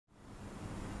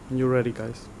when you're ready,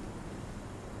 guys.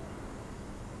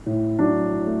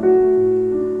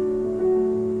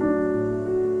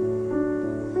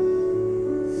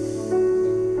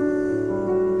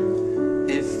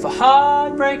 If a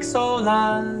heart breaks all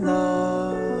alone,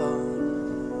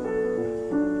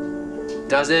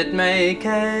 does it make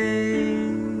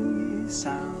a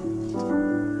sound?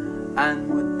 And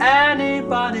would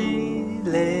anybody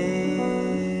listen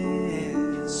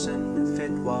if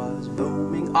it was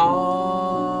booming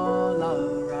all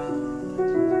around?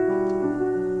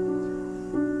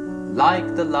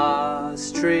 Like the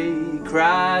last tree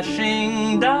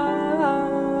crashing down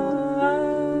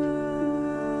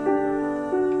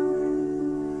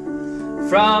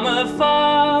from a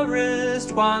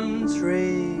forest once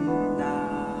renowned.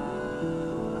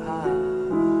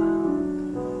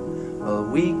 Well,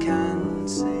 we can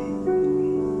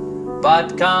sing,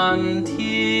 but can't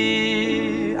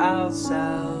hear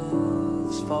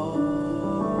ourselves falling.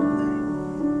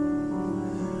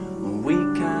 We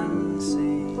can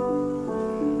sing,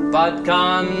 but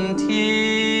can't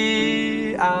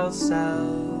hear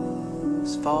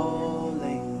ourselves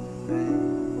falling, babe.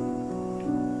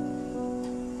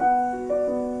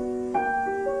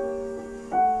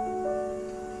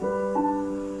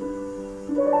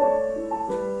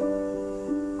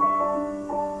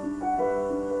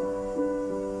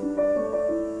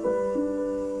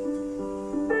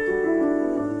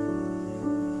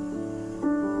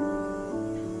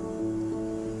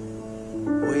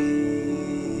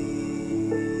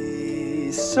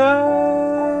 Circle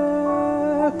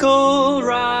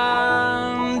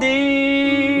round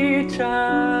each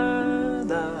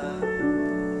other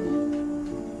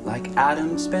like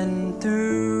atoms spin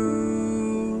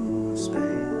through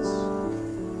space.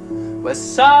 We're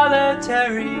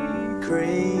solitary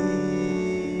creatures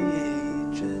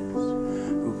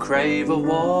who crave a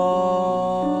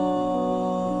warm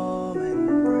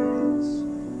embrace,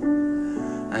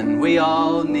 and we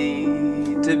all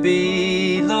need to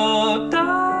be looked after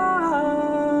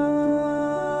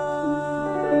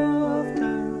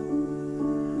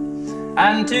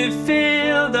and to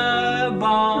feel the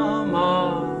balm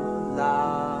of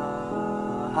laughter.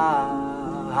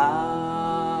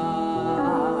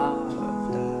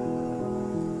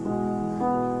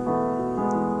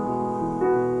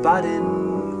 But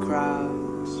in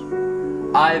crowds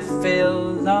I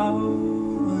feel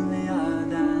lonelier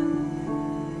than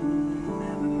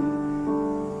ever.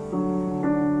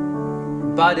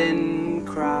 But in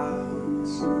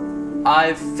crowds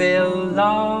I feel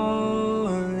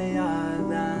lonelier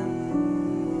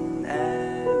than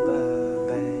ever,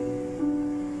 babe.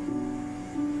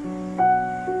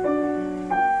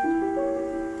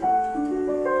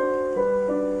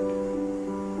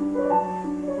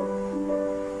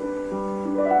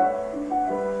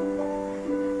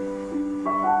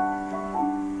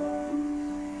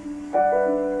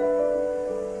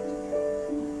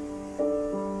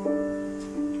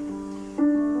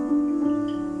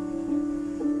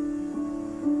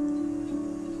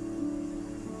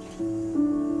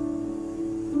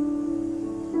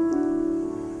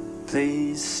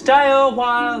 Please stay a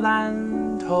while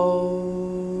and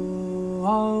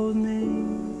hold me.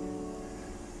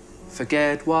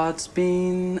 Forget what's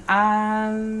been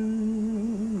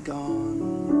and gone.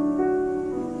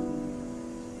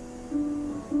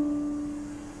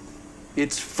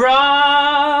 It's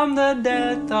from the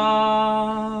death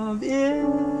of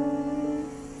innocence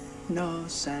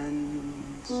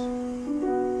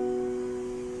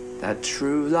that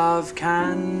true love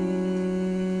can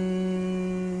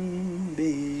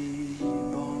be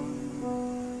born.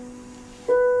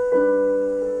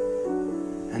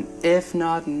 And if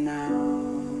not now,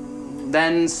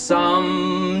 then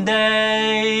someday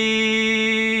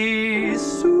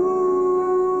soon.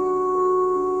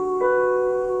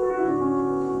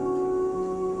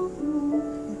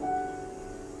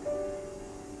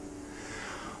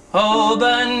 Oh,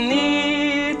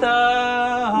 beneath the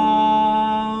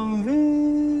harvest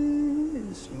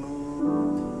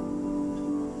moon,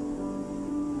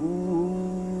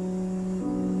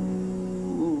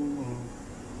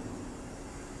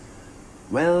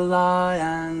 will lie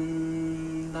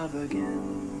and love again,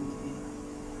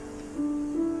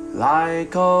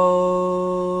 like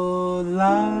old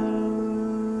lovers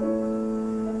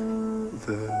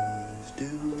do.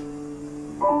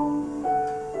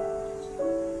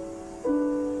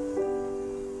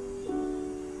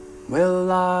 Will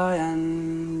lie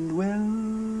and will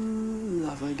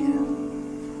love again,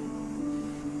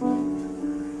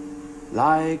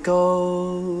 like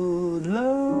old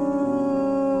love.